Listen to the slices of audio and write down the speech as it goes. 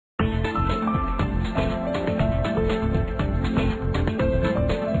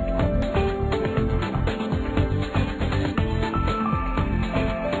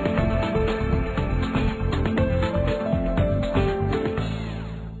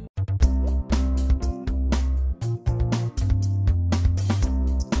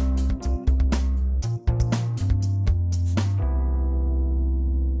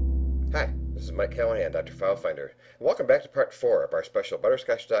Callahan, Dr. FileFinder. Welcome back to part 4 of our special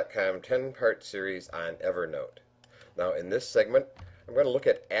butterscotch.com 10-part series on Evernote. Now in this segment, I'm going to look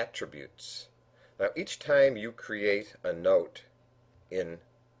at attributes. Now each time you create a note in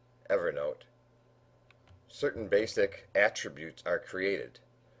Evernote, certain basic attributes are created.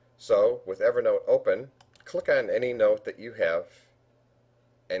 So with Evernote open, click on any note that you have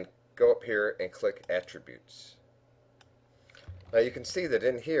and go up here and click Attributes. Now you can see that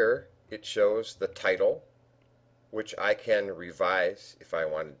in here it shows the title, which I can revise if I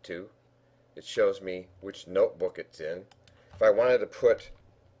wanted to. It shows me which notebook it's in. If I wanted to put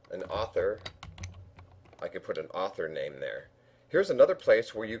an author, I could put an author name there. Here's another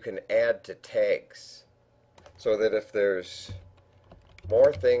place where you can add to tags, so that if there's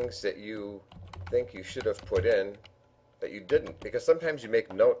more things that you think you should have put in that you didn't, because sometimes you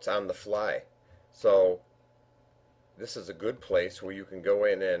make notes on the fly. So this is a good place where you can go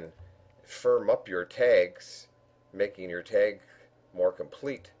in and firm up your tags, making your tag more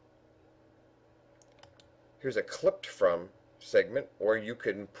complete. Here's a clipped from segment where you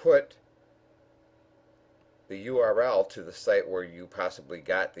can put the URL to the site where you possibly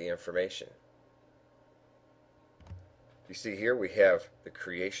got the information. You see here we have the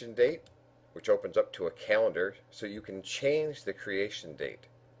creation date, which opens up to a calendar, so you can change the creation date.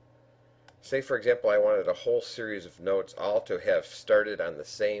 Say for example I wanted a whole series of notes all to have started on the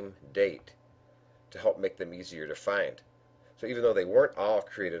same date to help make them easier to find. So even though they weren't all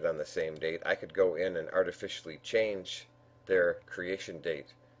created on the same date, I could go in and artificially change their creation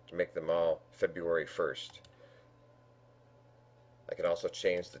date to make them all February 1st. I can also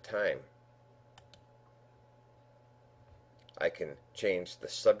change the time. I can change the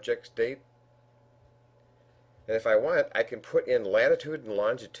subject's date. And if I want, I can put in latitude and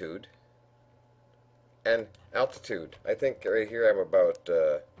longitude and altitude. I think right here I'm about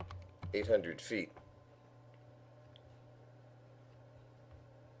 800 feet.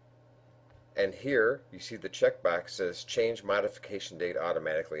 And here you see the checkbox says change modification date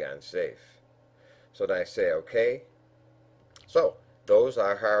automatically on save. So then I say OK. So those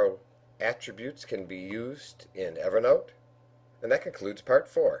are how attributes can be used in Evernote. And that concludes part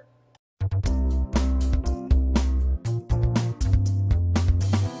 4.